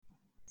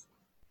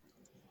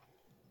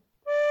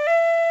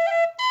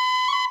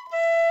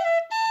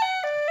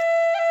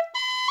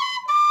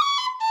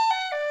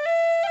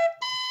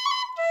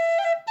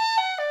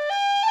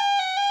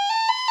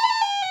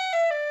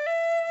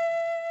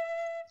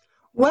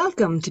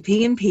Welcome to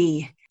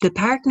P&P, the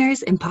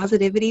Partners in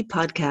Positivity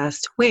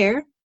podcast,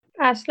 where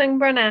Aisling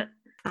Burnett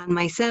and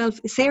myself,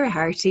 Sarah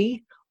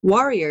Harty,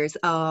 warriors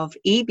of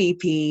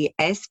EBP,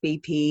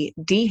 SBP,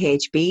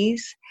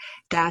 DHBs,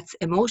 that's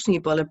emotionally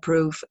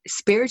bulletproof,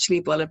 spiritually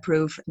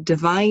bulletproof,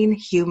 divine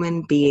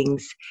human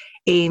beings,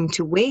 aim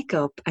to wake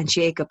up and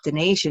shake up the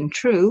nation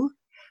through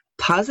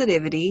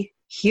positivity,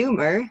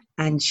 humour,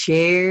 and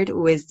shared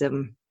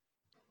wisdom.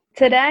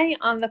 Today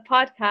on the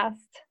podcast,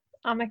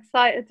 I'm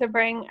excited to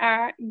bring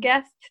our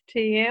guest to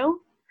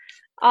you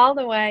all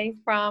the way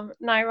from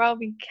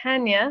Nairobi,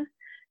 Kenya.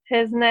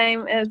 His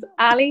name is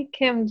Ali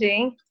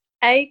Kimji,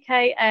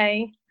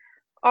 aka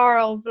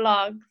Oral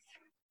Vlogs.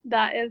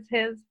 That is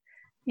his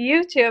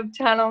YouTube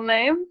channel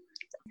name.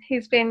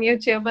 He's been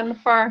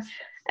YouTubing for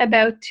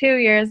about 2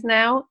 years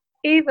now,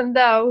 even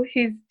though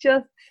he's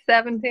just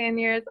 17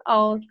 years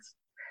old.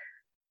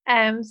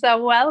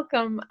 So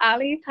welcome,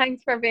 Ali.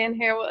 Thanks for being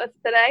here with us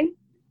today.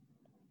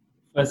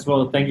 First of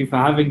all, thank you for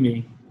having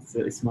me.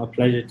 It's my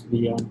pleasure to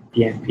be on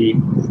P&P.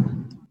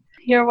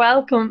 You're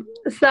welcome.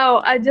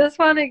 So I just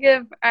want to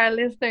give our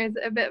listeners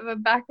a bit of a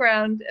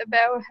background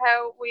about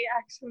how we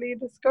actually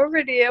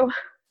discovered you.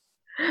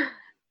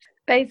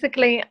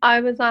 Basically, I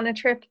was on a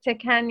trip to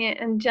Kenya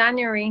in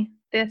January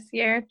this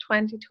year,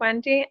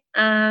 2020,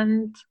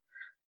 and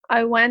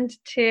I went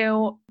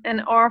to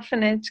an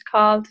orphanage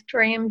called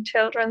Dream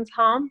Children's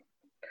Home,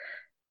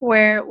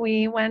 where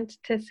we went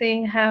to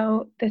see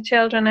how the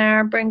children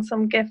are, bring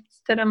some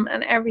gifts to them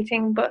and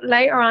everything. But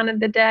later on in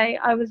the day,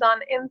 I was on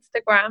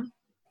Instagram,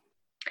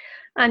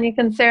 and you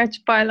can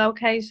search by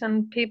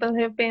location people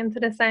who've been to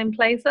the same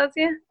place as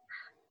you.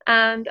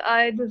 And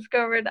I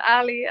discovered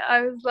Ali.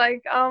 I was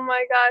like, oh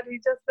my God, he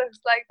just looks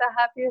like the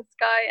happiest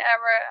guy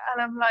ever.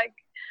 And I'm like,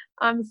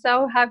 I'm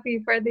so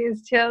happy for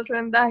these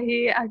children that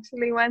he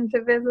actually went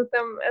to visit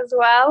them as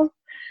well.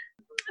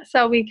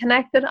 So we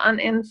connected on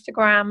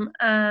Instagram,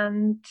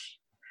 and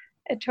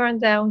it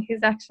turns out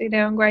he's actually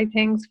doing great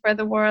things for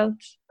the world.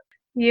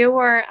 You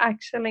were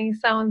actually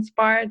so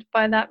inspired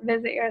by that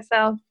visit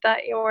yourself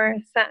that you were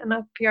setting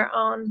up your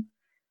own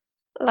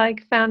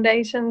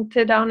foundation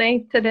to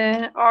donate to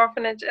the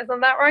orphanage. Isn't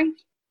that right?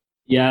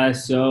 Yeah,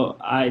 so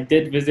I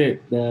did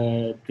visit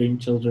the Dream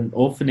Children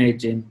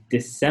Orphanage in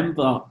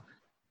December.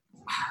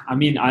 I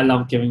mean, I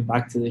love giving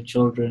back to the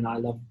children. I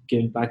love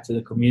giving back to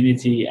the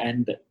community,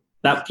 and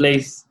that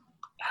place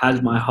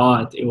has my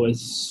heart. It was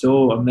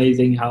so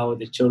amazing how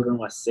the children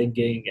were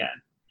singing,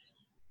 and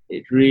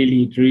it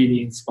really,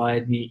 really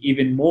inspired me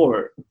even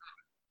more.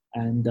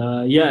 And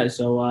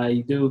so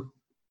I do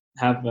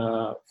have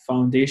a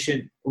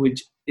foundation,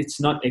 which it's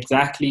not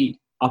exactly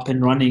up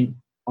and running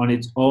on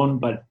its own,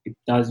 but it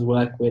does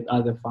work with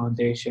other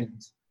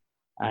foundations.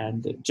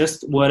 And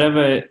just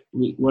whatever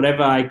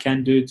I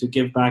can do to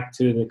give back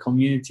to the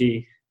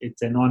community,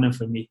 it's an honor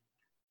for me.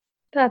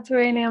 That's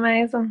really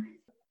amazing.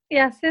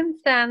 Yeah, since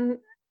then,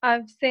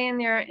 I've seen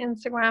your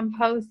Instagram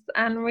posts,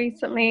 and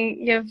recently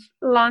you've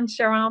launched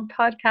your own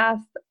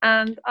podcast.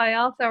 And I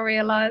also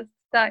realized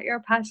that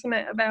you're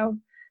passionate about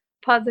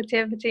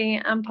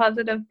positivity and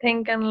positive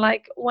thinking.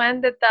 Like,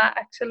 when did that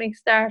actually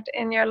start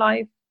in your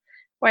life?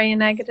 Were you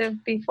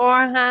negative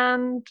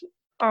beforehand,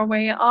 or were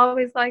you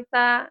always like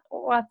that?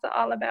 What's it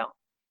all about?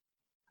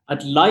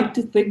 I'd like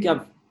to think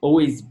I've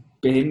always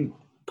been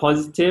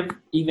positive,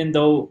 even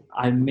though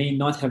I may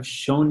not have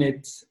shown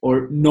it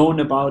or known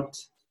about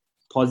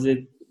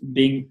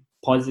being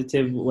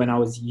positive when I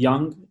was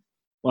young.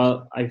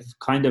 Well, I've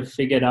kind of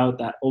figured out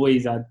that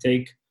always I'd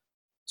take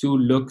 2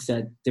 looks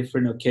at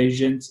different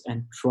occasions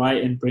and try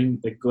and bring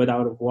the good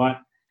out of one.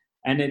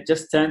 And it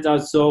just turns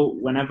out so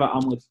whenever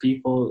I'm with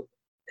people,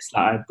 it's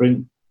like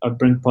I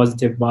bring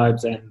positive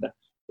vibes, and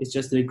it's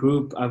just a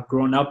group I've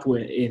grown up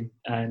in,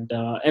 and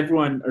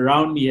everyone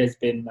around me has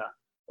been,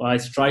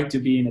 has tried to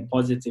be in a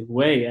positive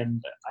way,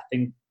 and I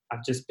think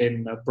I've just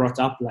been brought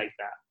up like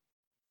that.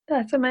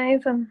 That's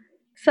amazing.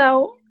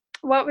 So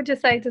what would you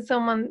say to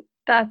someone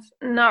that's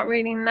not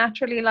really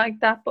naturally like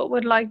that, but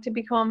would like to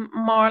become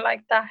more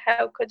like that?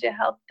 How could you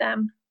help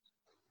them?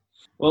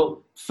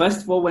 Well,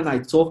 first of all, when I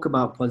talk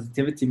about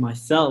positivity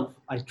myself,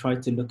 I try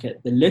to look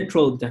at the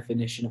literal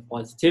definition of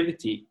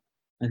positivity,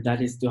 and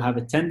that is to have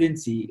a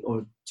tendency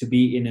or to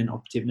be in an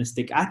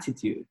optimistic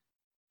attitude.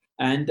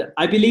 And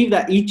I believe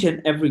that each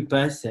and every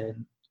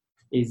person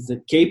is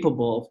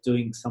capable of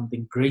doing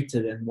something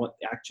greater than what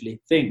they actually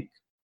think.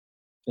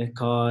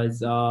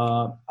 Because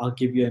I'll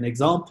give you an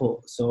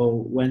example.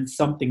 So when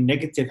something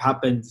negative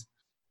happens,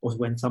 or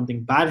when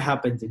something bad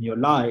happens in your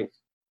life,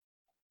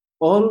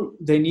 all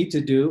they need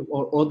to do,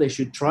 or all they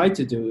should try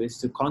to do, is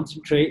to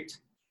concentrate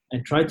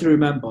and try to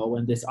remember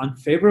when this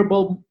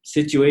unfavorable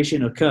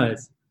situation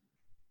occurs.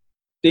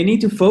 They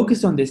need to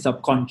focus on their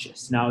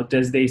subconscious. Now,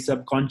 does their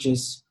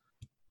subconscious,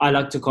 I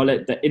like to call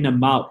it the inner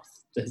mouth,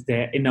 does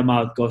their inner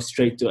mouth go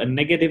straight to a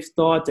negative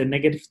thought, a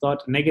negative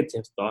thought, a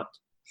negative thought?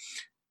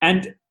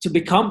 And to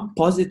become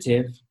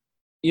positive,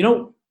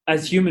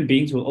 as human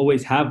beings, we'll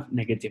always have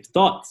negative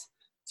thoughts.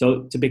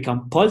 So to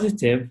become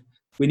positive,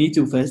 we need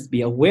to first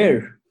be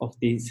aware of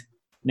these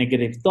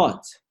negative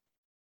thoughts.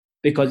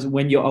 Because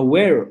when you're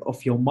aware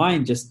of your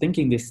mind just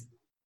thinking these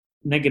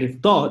negative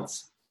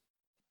thoughts,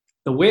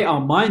 the way our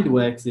mind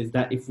works is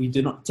that if we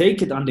do not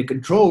take it under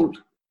control,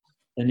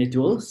 then it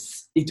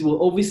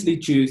will obviously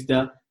choose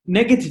the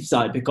negative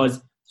side,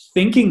 because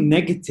thinking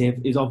negative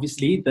is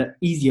obviously the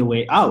easier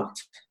way out.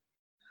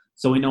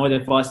 So in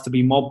order for us to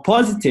be more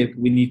positive,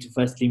 we need to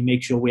firstly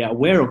make sure we are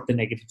aware of the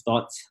negative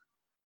thoughts.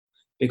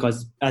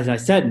 Because as I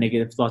said,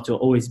 negative thoughts will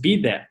always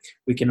be there.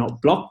 We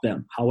cannot block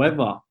them.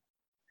 However,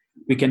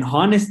 we can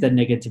harness the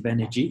negative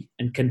energy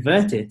and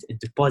convert it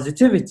into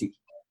positivity.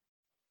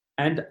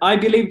 And I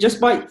believe just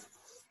by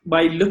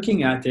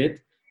looking at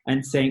it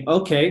and saying,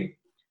 okay,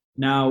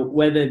 now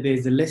whether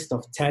there's a list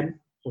of 10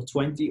 or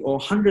 20 or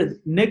 100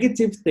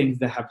 negative things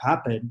that have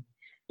happened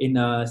in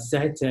a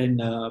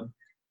certain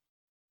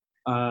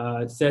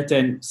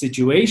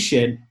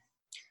situation,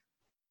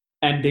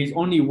 and there's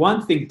only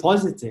one thing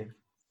positive.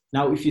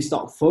 Now, if you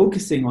start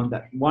focusing on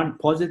that one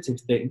positive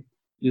thing,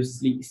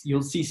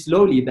 you'll see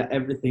slowly that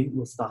everything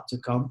will start to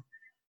come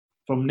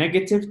from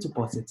negative to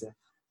positive.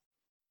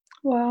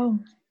 Wow.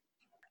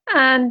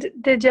 And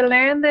did you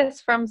learn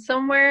this from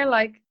somewhere?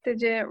 Like,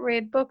 did you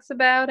read books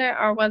about it,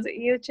 or was it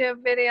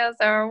YouTube videos,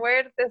 or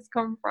where did this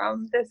come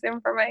from, this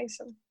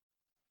information?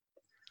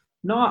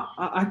 No,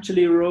 I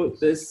actually wrote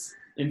this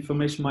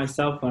information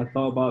myself. I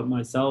thought about it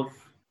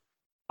myself.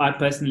 I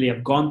personally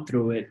have gone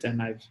through it,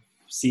 and I've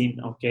seen,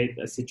 okay,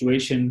 a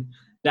situation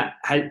that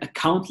had a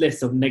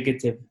countless of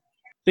negative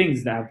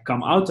things that have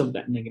come out of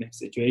that negative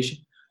situation.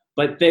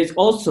 But there's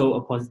also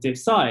a positive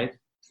side.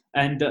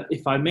 And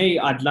if I may,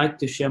 I'd like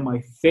to share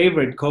my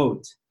favorite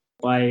quote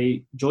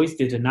by Joyce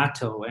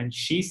DiDonato. And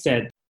she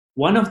said,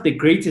 "One of the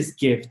greatest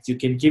gifts you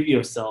can give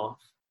yourself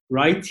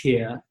right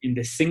here in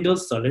the single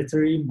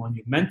solitary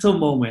monumental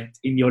moment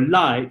in your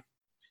life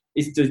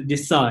is to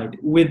decide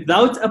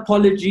without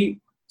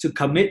apology to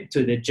commit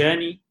to the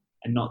journey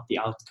and not the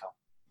outcome."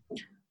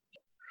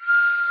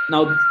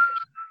 Now,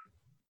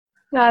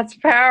 that's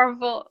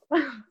powerful.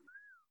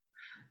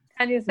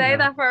 Can you say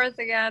that for us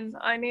again?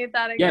 I need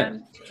that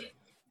again. Yeah.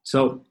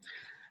 So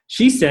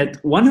she said,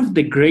 "One of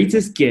the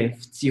greatest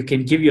gifts you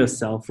can give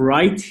yourself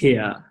right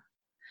here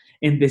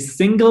in this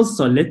single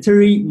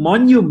solitary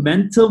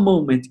monumental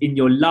moment in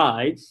your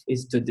life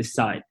is to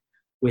decide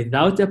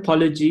without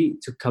apology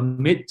to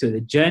commit to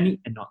the journey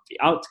and not the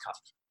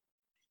outcome."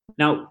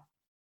 Now,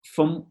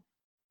 from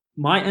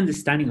my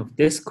understanding of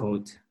this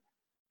quote,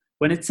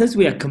 when it says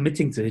we are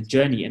committing to the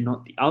journey and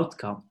not the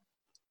outcome,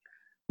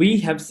 we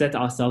have set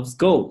ourselves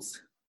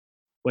goals.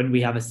 When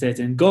we have a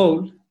certain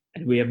goal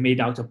and we have made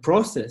out a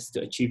process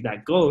to achieve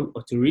that goal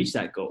or to reach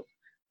that goal,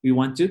 we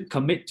want to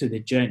commit to the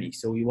journey.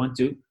 So we want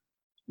to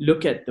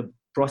look at the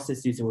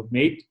processes that we've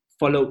made,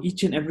 follow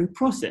each and every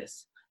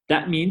process.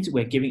 That means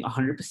we're giving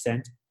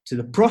 100% to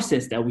the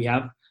process that we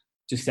have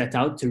to set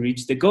out to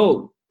reach the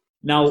goal.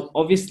 Now,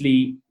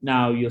 obviously,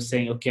 now you're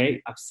saying,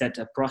 okay, I've set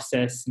a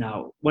process.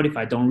 Now, what if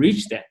I don't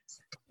reach that?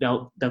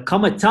 There'll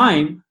come a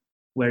time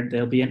where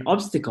there'll be an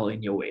obstacle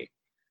in your way.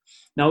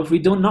 Now, if we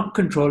do not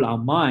control our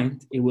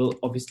mind, it will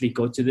obviously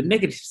go to the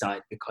negative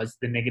side, because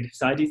the negative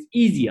side is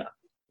easier.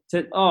 It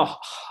said, oh,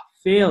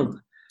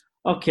 failed.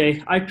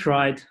 Okay, I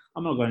tried.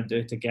 I'm not going to do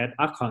it again.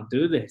 I can't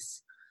do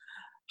this.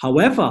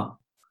 However,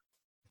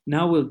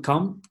 now we'll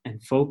come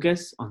and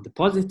focus on the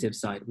positive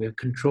side. We're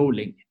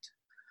controlling it.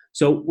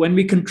 So when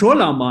we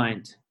control our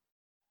mind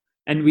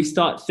and we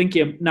start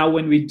thinking, now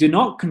when we do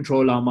not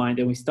control our mind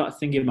and we start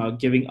thinking about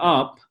giving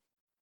up,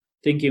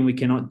 thinking we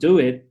cannot do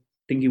it,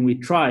 thinking we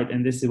tried,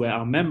 and this is where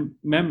our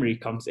memory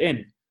comes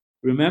in.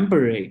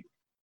 Remembering,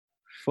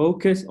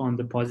 focus on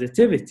the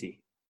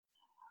positivity.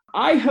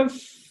 I have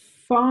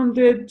found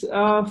it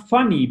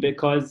funny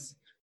because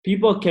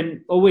people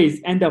can always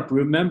end up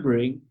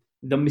remembering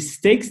the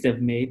mistakes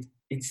they've made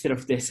instead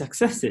of their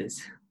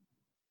successes.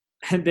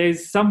 And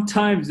there's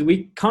sometimes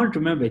we can't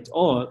remember it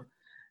all,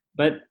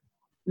 but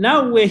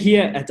now we're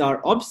here at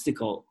our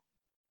obstacle.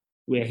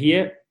 We're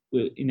here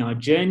in our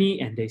journey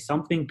and there's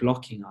something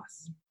blocking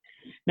us.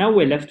 Now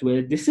we're left with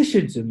a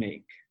decision to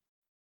make,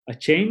 a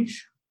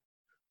change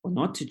or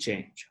not to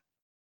change.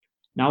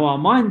 Now our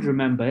mind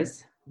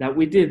remembers that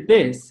we did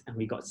this and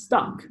we got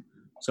stuck.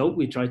 So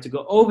we try to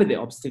go over the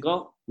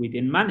obstacle, we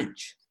didn't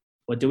manage.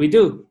 What do? We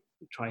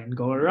try and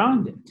go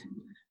around it.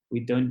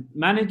 We don't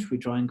manage, we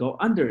try and go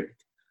under it.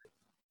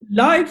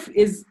 Life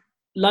is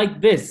like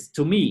this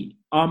to me.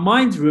 Our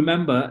minds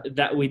remember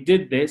that we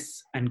did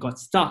this and got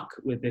stuck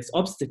with this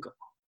obstacle.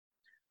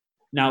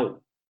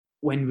 Now,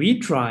 when we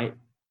try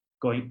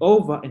going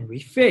over and we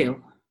fail,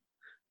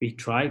 we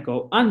try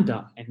go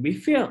under and we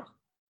fail.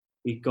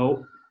 We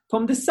go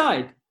from the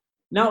side.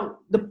 Now,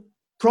 the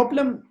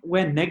problem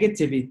where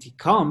negativity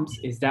comes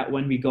is that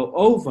when we go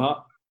over,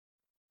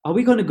 are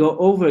we going to go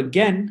over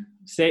again?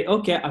 Say,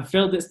 okay, I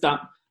failed this time,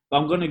 but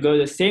I'm going to go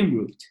the same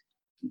route.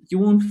 You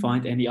won't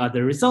find any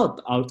other result.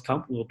 The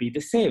outcome will be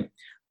the same.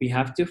 We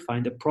have to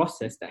find a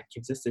process that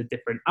gives us a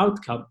different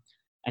outcome.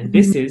 And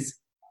this is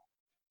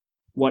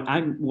what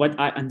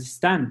I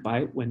understand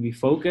by when we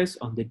focus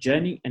on the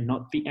journey and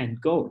not the end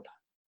goal.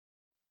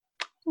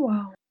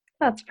 Wow.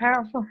 That's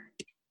powerful.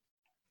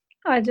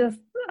 I just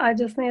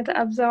need to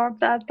absorb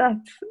that.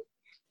 That's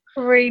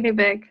really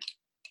big.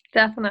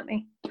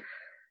 Definitely.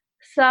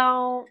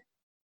 So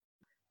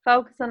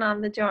focusing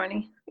on the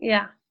journey.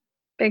 Yeah,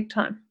 big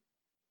time.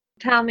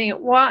 Tell me,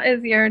 what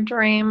is your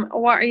dream?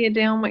 What are you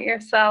doing with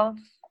yourself?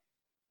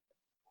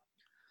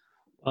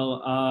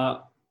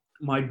 Well,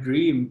 my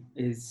dream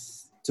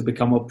is to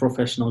become a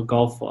professional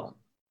golfer.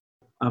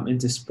 I'm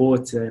into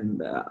sports,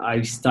 and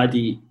I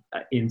study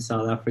in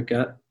South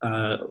Africa.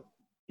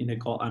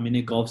 I'm in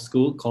a golf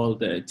school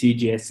called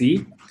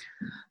TGSE,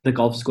 the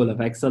Golf School of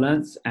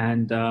Excellence,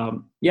 and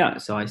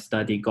so I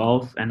study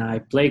golf and I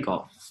play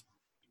golf.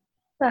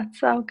 That's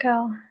so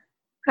cool.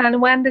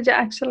 And when did you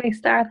actually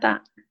start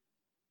that?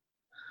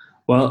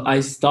 Well,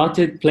 I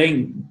started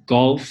playing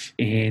golf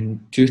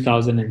in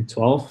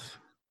 2012,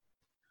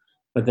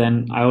 but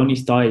then I only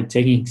started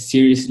taking it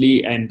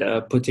seriously and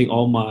putting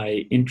all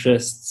my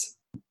interests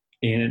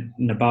in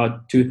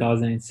about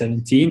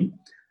 2017.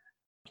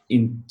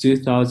 In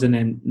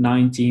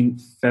 2019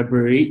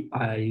 February,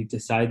 I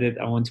decided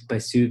I want to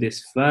pursue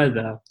this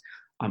further.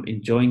 I'm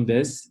enjoying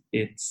this.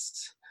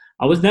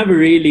 I was never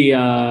really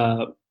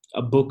a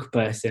book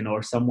person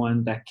or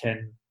someone that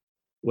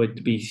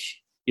would be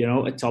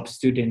a top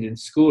student in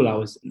school. I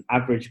was an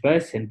average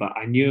person, but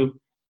I knew,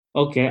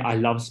 okay, I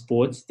love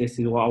sports. This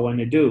is what I want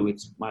to do.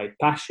 It's my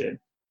passion.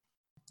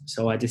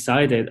 So I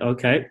decided,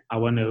 okay, I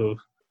want to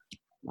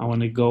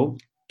go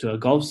to a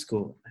golf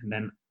school. And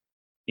then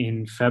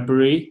in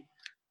February,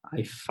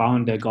 I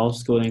found a golf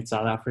school in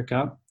South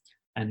Africa,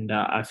 and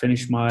I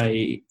finished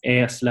my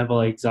AS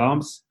level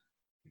exams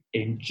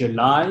in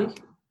June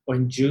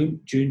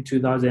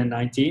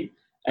 2019,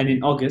 and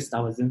in August I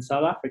was in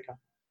South Africa.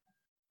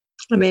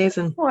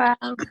 Amazing. Wow.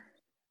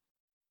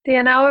 Do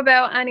you know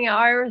about any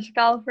Irish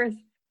golfers?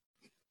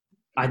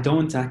 I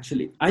don't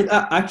actually. I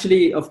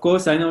actually, of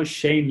course, I know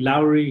Shane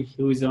Lowry,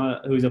 who's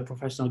a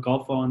professional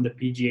golfer on the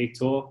PGA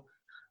Tour.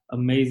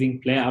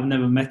 Amazing player. I've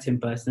never met him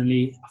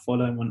personally. I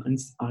follow him on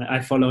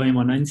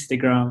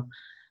Instagram,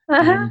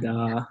 and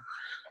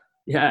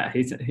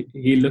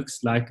he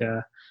looks like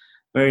a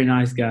very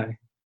nice guy.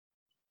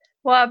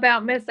 What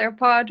about Mr.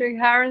 Padraig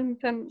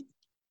Harrington?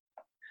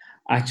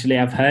 Actually,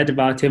 I've heard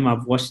about him.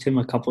 I've watched him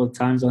a couple of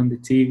times on the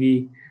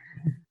TV.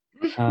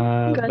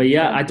 But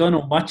yeah, I don't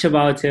know much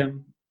about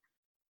him.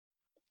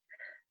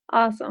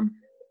 Awesome.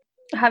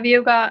 Have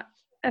you got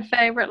a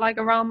favorite, like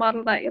a role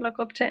model that you look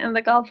up to in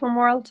the golfing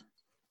world?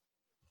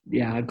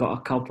 Yeah, I got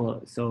a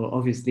couple. So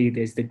obviously,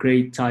 there's the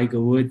great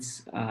Tiger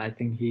Woods. I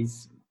think he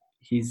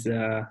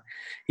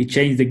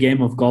changed the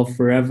game of golf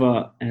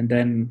forever. And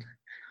then,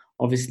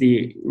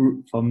 obviously,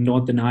 from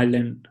Northern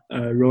Ireland,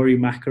 Rory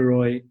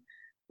McIlroy,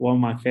 one of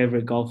my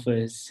favorite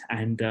golfers,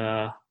 and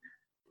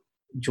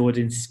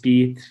Jordan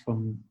Spieth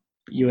from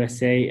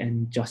USA,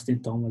 and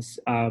Justin Thomas.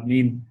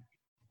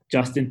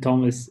 Justin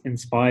Thomas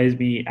inspires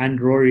me,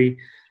 and Rory,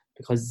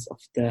 because of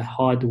the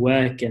hard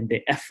work and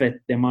the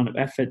amount of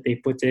effort they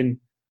put in.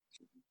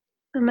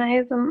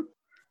 Amazing.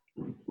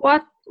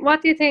 What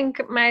do you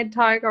think made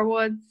Tiger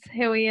Woods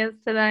who he is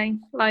today?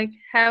 Like,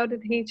 how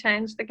did he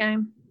change the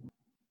game?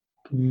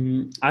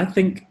 I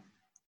think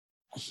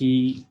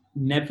he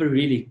never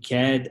really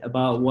cared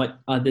about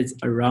what others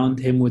around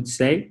him would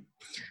say.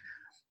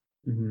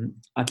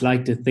 I'd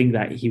like to think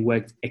that he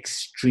worked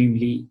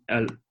extremely.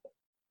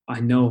 I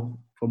know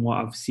from what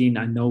I've seen,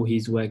 I know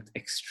he's worked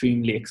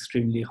extremely,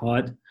 extremely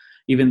hard.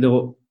 Even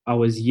though I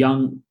was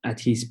young at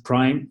his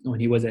prime, when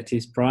he was at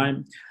his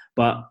prime.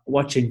 But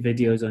watching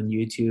videos on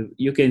YouTube,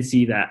 you can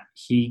see that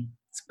he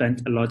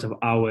spent a lot of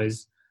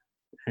hours,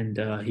 and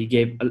he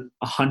gave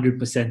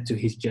 100% to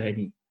his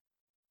journey.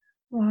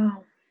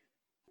 Wow.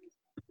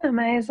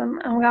 Amazing.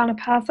 I'm going to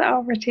pass it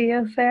over to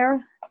you,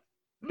 Sarah.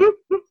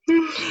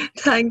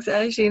 Thanks,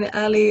 Ashley and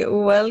Ali.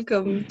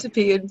 Welcome to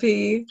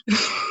P&P.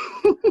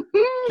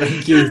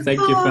 Thank you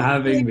for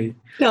having me.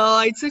 No,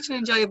 it's such an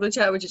enjoyable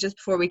chat with you just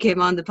before we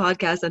came on the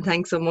podcast, and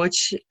thanks so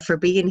much for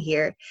being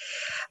here.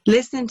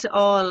 Listening to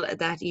all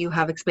that you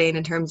have explained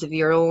in terms of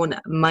your own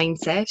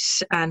mindset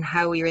and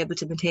how you're able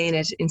to maintain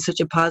it in such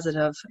a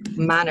positive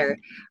manner,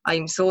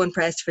 I'm so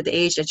impressed for the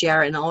age that you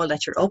are and all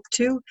that you're up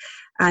to.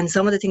 And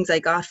some of the things I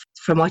got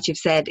from what you've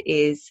said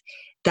is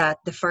that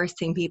the first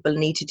thing people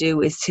need to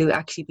do is to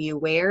actually be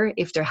aware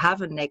if they're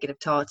having negative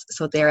thoughts,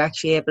 so they're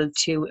actually able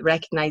to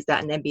recognize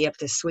that and then be able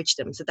to switch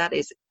them. So that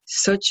is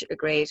such a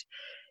great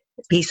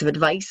piece of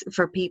advice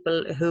for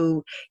people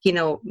who,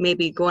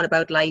 maybe going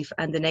about life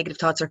and the negative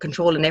thoughts are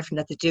controlling everything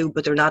that they do,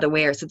 but they're not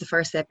aware. So the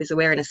first step is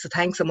awareness. So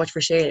thanks so much for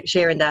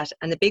sharing that.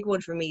 And the big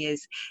one for me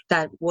is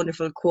that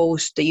wonderful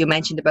quote that you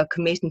mentioned about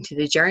committing to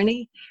the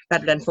journey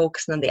rather than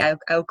focusing on the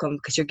outcome,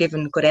 because you're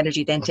giving good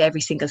energy then to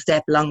every single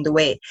step along the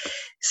way.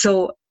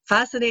 So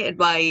fascinated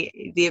by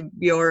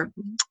your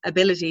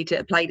ability to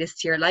apply this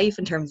to your life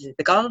in terms of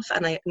the golf,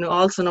 and I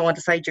also know on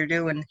the side you're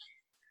doing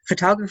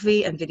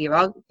photography and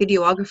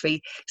videography.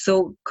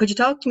 So could you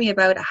talk to me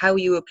about how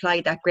you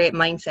applied that great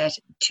mindset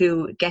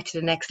to get to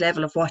the next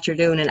level of what you're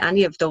doing in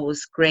any of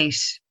those great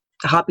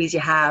hobbies you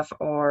have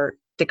or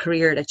the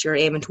career that you're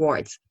aiming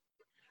towards?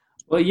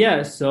 Well,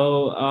 yeah.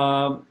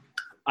 So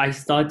I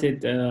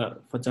started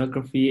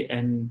photography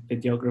and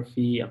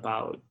videography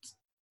about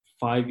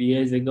 5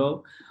 years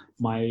ago.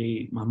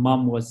 My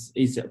mom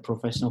is a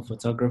professional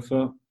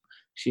photographer.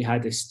 She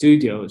had a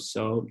studio,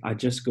 so I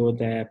just go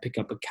there, pick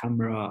up a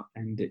camera,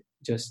 and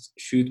just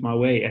shoot my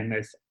way. And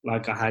it's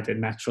like I had a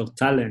natural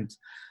talent.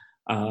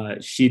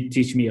 She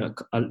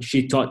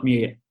taught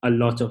me a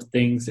lot of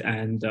things,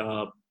 and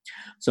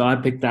so I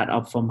picked that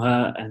up from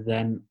her. And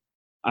then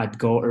I'd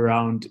go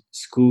around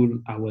school.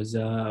 I was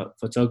a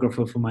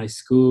photographer for my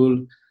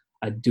school.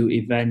 I'd do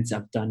events.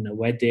 I've done a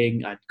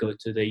wedding. I'd go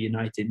to the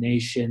United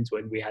Nations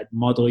when we had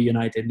Model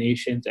United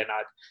Nations, and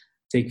I'd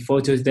take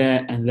photos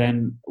there. And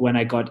then when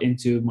I got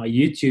into my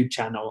YouTube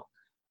channel,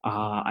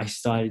 I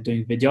started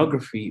doing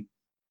videography,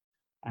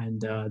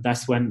 and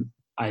that's when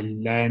I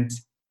learned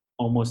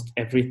almost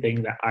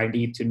everything that I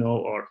need to know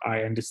or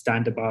I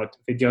understand about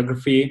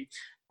videography.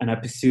 And I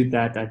pursued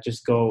that. I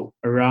just go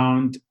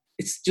around.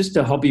 It's just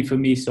a hobby for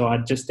me, so I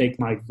just take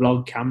my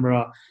vlog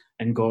camera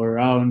and go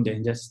around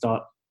and just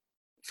start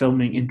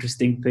filming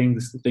interesting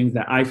things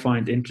that I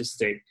find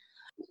interesting.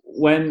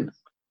 When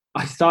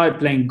I started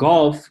playing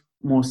golf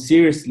more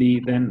seriously,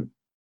 then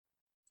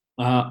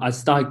I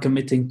started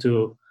committing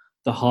to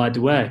the hard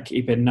work.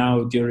 Even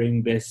now,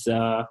 during this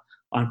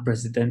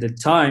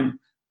unprecedented time,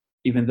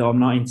 even though I'm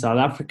not in South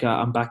Africa,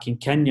 I'm back in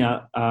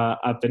Kenya.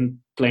 I've been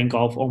playing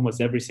golf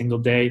almost every single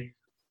day,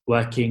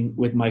 working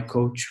with my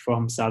coach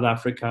from South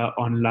Africa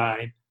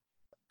online,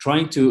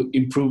 trying to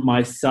improve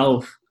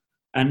myself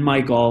and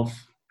my golf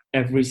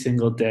every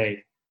single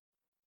day.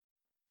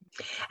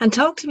 And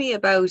talk to me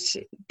about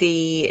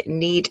the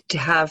need to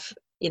have,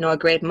 a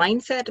great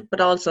mindset,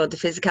 but also the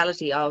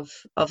physicality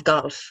of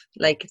golf.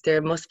 Like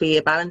there must be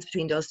a balance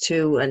between those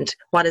two. And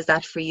what is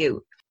that for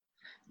you?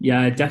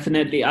 Yeah,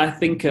 definitely. I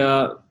think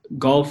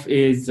golf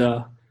is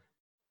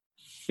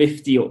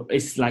 50 or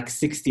it's like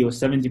 60 or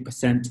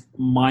 70%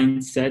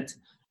 mindset,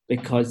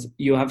 because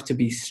you have to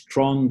be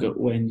strong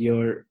when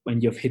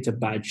you've hit a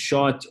bad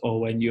shot, or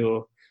when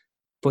you're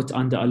put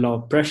under a lot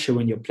of pressure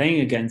when you're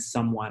playing against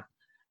someone.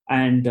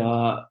 And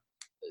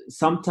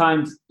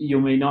sometimes you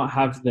may not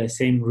have the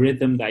same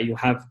rhythm that you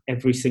have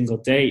every single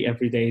day.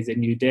 Every day is a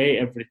new day.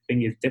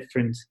 Everything is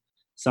different.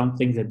 Some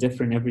things are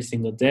different every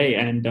single day.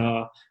 And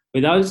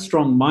without a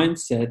strong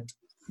mindset,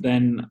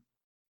 then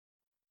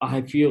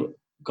I feel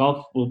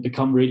golf will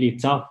become really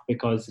tough,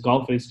 because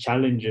golf is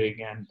challenging.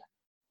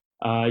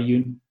 And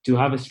you to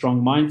have a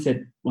strong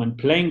mindset when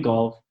playing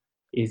golf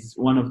is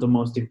one of the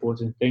most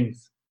important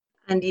things.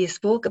 And you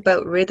spoke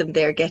about rhythm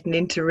there, getting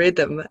into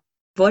rhythm.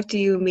 What do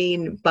you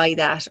mean by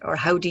that, or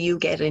how do you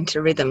get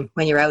into rhythm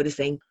when you're out of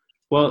sync?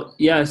 Well,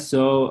 yeah,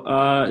 so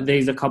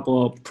there's a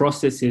couple of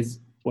processes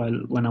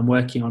when I'm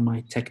working on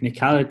my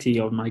technicality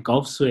of my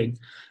golf swing,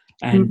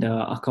 and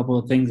a couple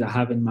of things I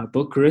have in my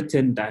book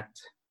written that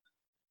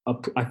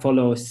I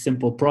follow a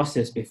simple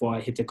process before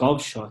I hit a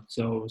golf shot.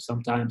 So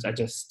sometimes I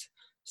just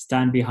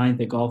stand behind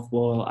the golf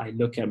ball, I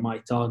look at my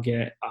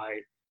target,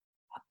 I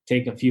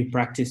take a few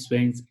practice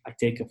swings, I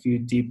take a few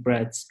deep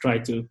breaths, try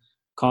to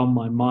calm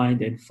my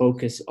mind and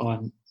focus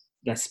on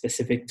that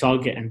specific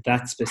target and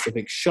that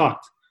specific shot,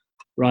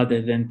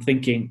 rather than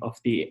thinking of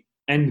the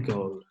end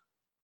goal.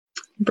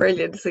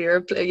 Brilliant. So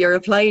you're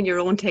applying your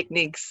own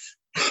techniques.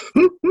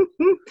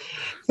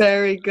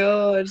 Very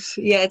good.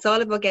 Yeah, it's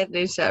all about getting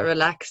into a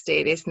relaxed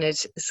state, isn't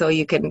it? So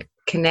you can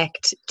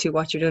connect to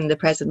what you're doing in the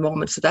present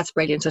moment. So that's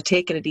brilliant. So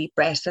taking a deep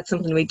breath, that's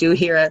something we do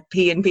here at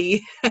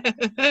P&B.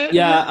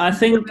 Yeah, I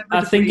think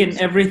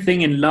in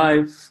everything in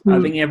life,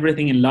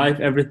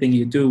 everything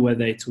you do,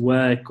 whether it's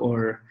work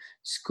or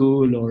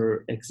school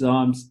or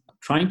exams,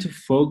 trying to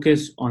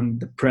focus on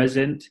the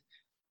present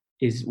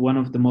is one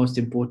of the most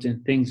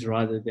important things,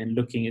 rather than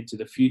looking into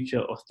the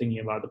future or thinking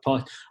about the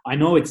past. I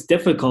know it's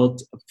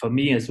difficult for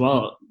me as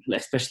well,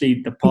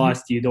 especially the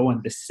past. You don't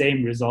want the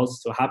same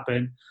results to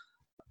happen.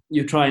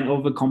 You try and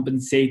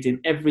overcompensate in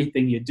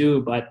everything you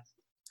do. But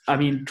I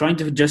mean, trying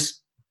to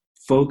just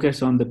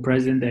focus on the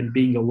present and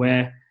being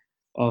aware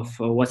of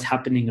what's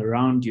happening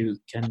around you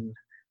can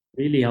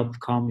really help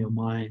calm your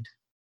mind.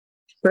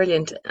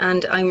 Brilliant.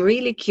 And I'm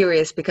really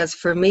curious, because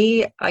for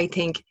me, I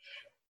think,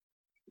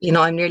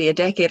 I'm nearly a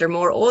decade or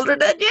more older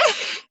than you.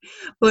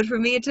 But for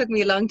me, it took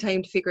me a long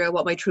time to figure out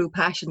what my true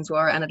passions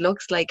were. And it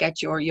looks like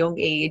at your young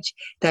age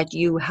that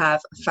you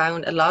have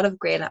found a lot of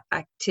great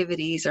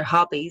activities or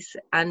hobbies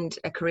and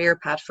a career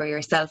path for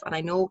yourself. And I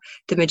know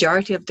the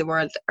majority of the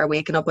world are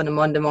waking up on a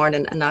Monday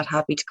morning and not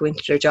happy to go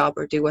into their job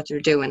or do what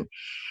they're doing.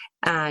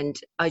 And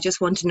I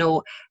just want to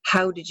know,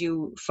 how did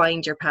you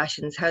find your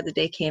passions? How did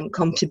they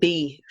come to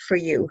be for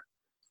you?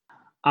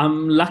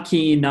 I'm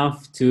lucky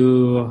enough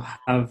to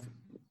have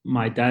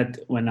my dad,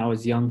 when I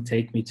was young,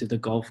 take me to the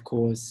golf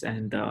course.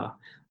 And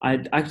I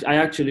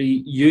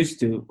actually used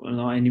to,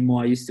 not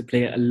anymore, I used to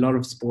play a lot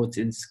of sports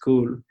in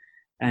school.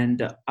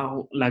 And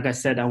like I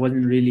said, I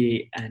wasn't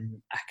really an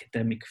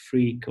academic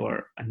freak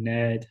or a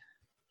nerd.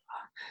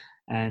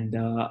 And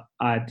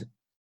I'd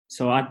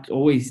so I'd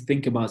always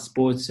think about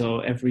sports. So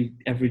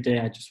every day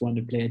I just want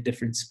to play a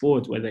different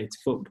sport, whether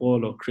it's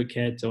football or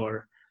cricket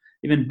or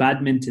even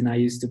badminton I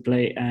used to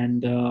play.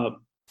 And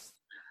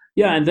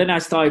and then I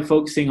started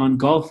focusing on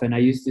golf, and I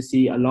used to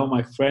see a lot of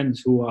my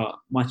friends who are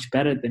much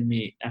better than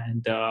me,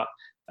 and I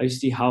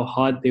used to see how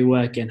hard they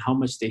work and how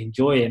much they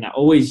enjoy. And I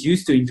always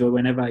used to enjoy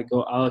whenever I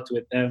go out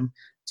with them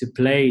to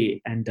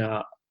play. And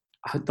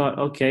I thought,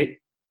 okay,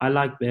 I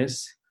like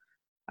this.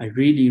 I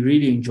really,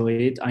 really enjoy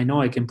it. I know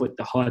I can put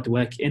the hard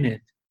work in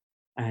it.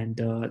 And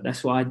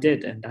that's what I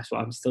did. And that's what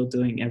I'm still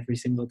doing every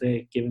single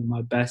day, giving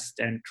my best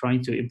and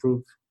trying to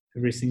improve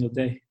every single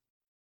day.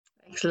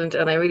 Excellent.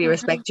 And I really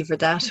respect you for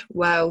that.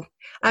 Wow.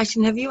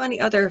 Aisling, have you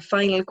any other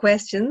final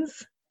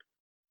questions?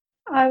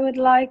 I would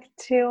like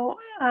to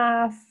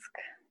ask,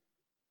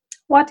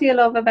 what do you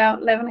love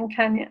about living in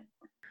Kenya?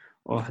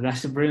 Oh,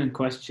 that's a brilliant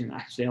question.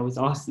 Actually, I was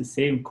asked the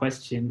same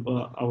question.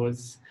 Well,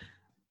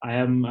 I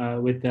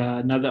am with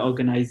another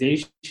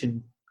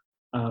organization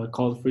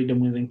called Freedom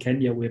Within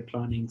Kenya. We're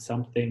planning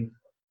something,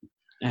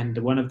 and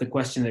one of the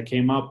questions that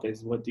came up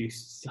is,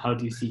 how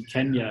do you see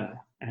Kenya?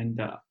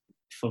 And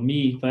for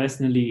me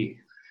personally,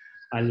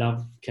 I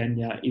love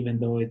Kenya, even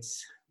though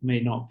it's may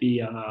not be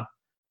a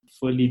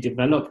fully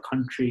developed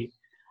country.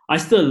 I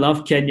still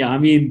love Kenya. I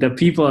mean, the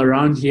people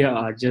around here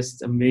are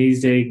just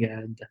amazing,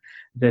 and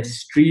the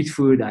street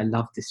food, I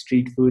love the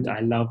street food. I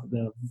love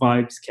the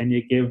vibes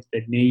Kenya gives,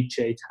 the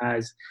nature it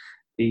has.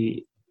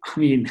 I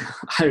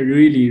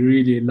really,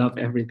 really love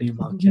everything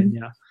about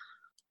Kenya.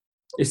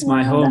 It's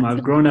my home.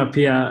 I've grown up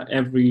here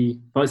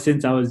but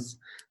since I was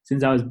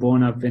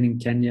born, I've been in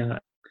Kenya.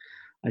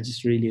 I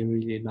just really,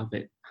 really love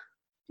it.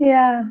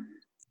 Yeah.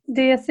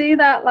 Do you see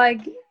that,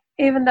 like,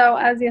 even though,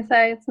 as you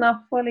say, it's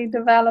not fully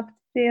developed,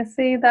 do you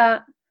see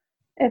that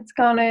it's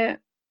going to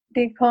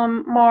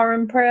become more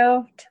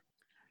improved?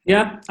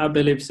 Yeah, I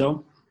believe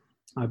so.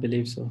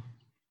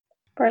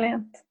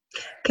 Brilliant.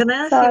 Can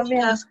I ask you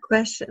a last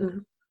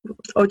question?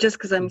 Or just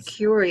because I'm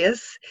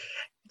curious,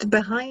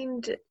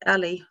 behind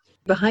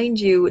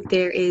you,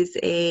 there is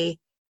a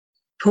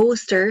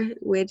poster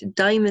with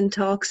Diamond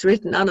Talks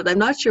written on it. I'm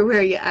not sure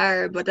where you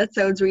are, but that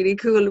sounds really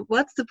cool.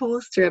 What's the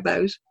poster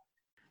about?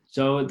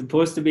 So the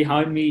poster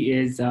behind me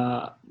is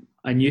a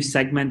new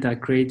segment I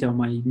created on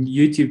my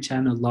YouTube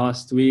channel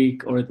last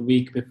week or the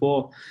week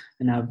before,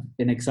 and I've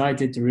been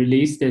excited to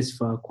release this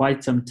for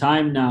quite some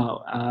time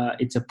now.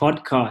 It's a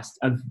podcast,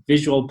 a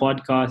visual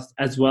podcast,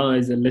 as well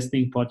as a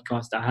listening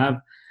podcast I have,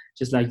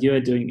 just like you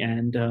are doing.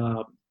 And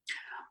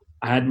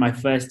I had my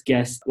first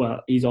guest,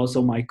 well, he's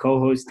also my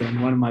co-host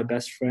and one of my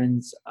best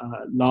friends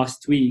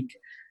last week,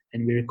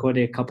 and we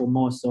recorded a couple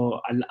more.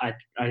 So I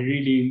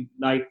really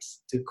liked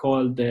to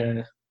call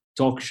the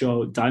talk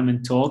show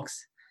Diamond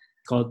Talks.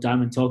 It's called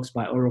Diamond Talks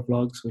by Oro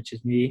Vlogs, which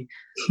is me.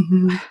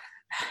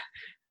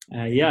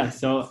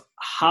 So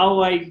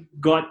how I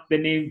got the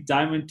name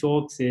Diamond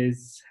Talks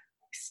is,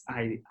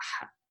 I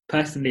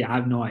personally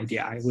have no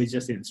idea. I was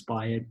just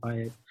inspired by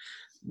it.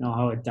 You know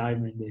how a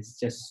diamond is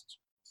just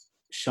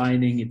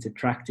shining, it's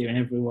attractive to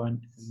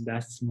everyone, and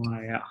that's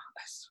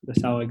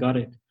how I got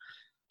it.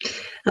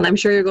 And I'm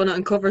sure you're going to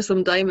uncover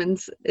some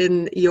diamonds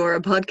in your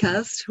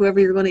podcast, whoever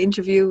you're going to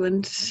interview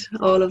and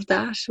all of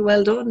that.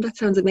 Well done. That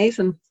sounds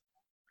amazing.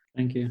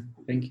 Thank you.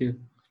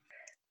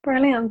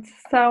 Brilliant.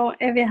 So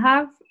if you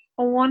have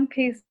one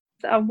piece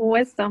of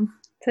wisdom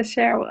to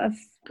share with us,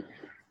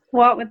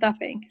 what would that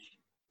be?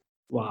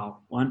 Wow,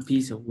 one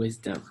piece of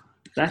wisdom.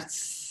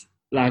 That's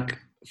like,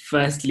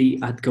 firstly,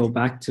 I'd go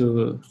back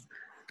to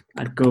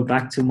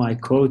my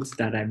quote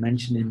that I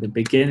mentioned in the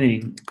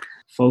beginning,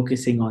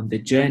 focusing on the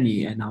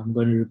journey. And I'm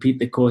going to repeat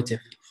the quote if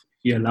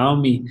you allow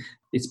me.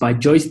 It's by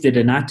Joyce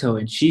DiDonato,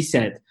 and she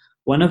said,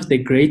 "One of the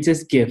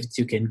greatest gifts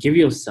you can give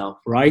yourself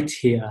right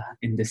here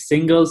in the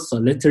single,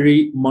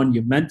 solitary,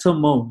 monumental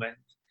moment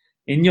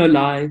in your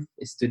life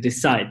is to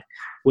decide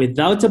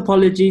without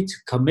apology to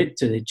commit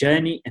to the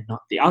journey and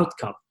not the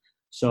outcome."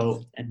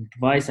 So an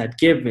advice I'd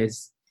give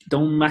is,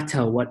 don't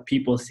matter what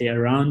people say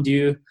around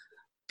you.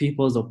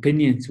 People's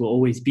opinions will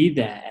always be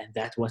there, and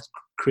that's what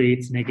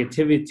creates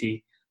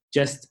negativity.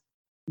 Just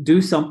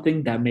do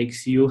something that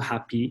makes you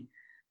happy.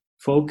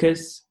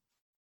 Focus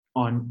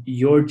on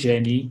your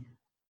journey.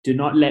 Do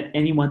not let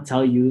anyone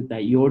tell you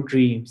that your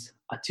dreams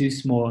are too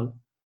small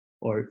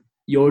or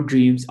your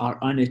dreams are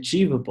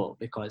unachievable,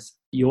 because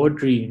your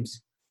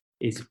dreams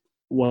is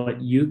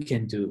what you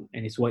can do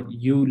and it's what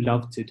you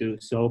love to do.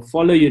 So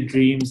follow your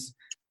dreams,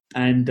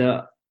 and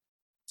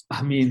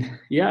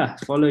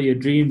follow your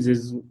dreams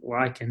is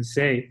what I can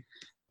say.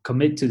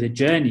 Commit to the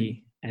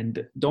journey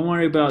and don't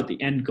worry about the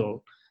end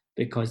goal,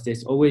 because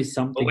there's always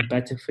something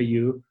better for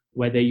you,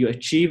 whether you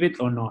achieve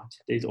it or not.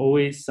 There's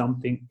always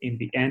something in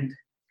the end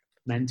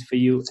meant for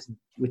you,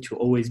 which will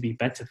always be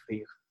better for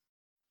you.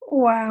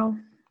 Wow,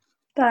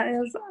 that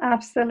is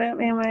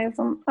absolutely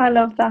amazing. I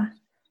love that.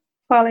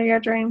 Follow your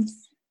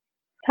dreams.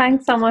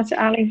 Thanks so much,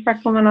 Ali, for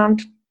coming on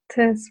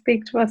to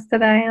speak to us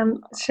today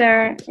and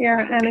share your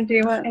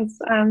energy with us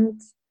and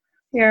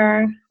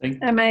your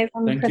amazing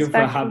perspective. Thank you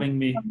for having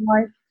me.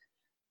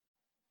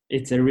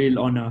 It's a real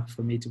honor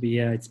for me to be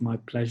here. It's my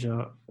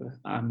pleasure.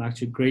 I'm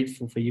actually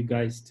grateful for you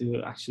guys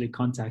to actually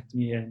contact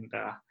me, and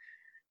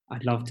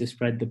I'd love to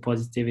spread the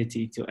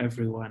positivity to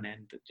everyone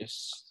and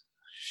just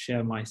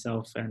share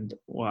myself and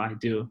what I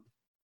do.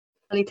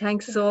 Ali,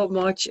 thanks so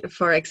much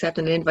for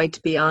accepting the invite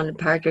to be on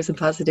Partners in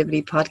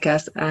Positivity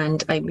podcast.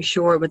 And I'm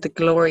sure with the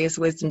glorious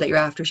wisdom that you're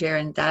after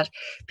sharing, that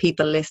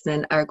people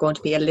listening are going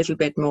to be a little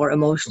bit more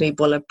emotionally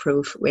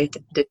bulletproof with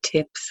the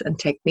tips and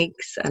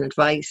techniques and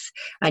advice.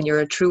 And you're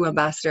a true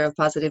ambassador of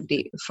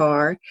positivity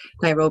for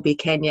Nairobi,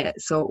 Kenya.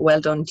 So well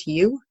done to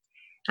you.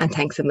 And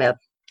thanks a mil.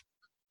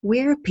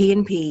 We're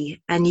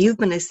P&P, and you've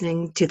been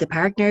listening to the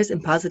Partners in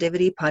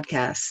Positivity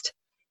podcast.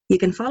 You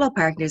can follow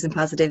Partners in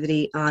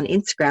Positivity on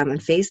Instagram and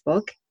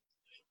Facebook.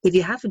 If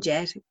you haven't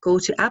yet, go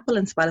to Apple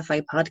and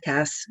Spotify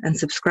podcasts and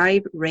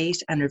subscribe,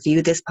 rate, and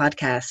review this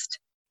podcast.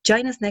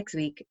 Join us next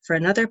week for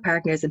another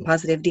Partners in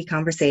Positivity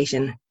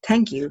conversation.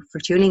 Thank you for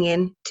tuning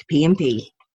in to P&P.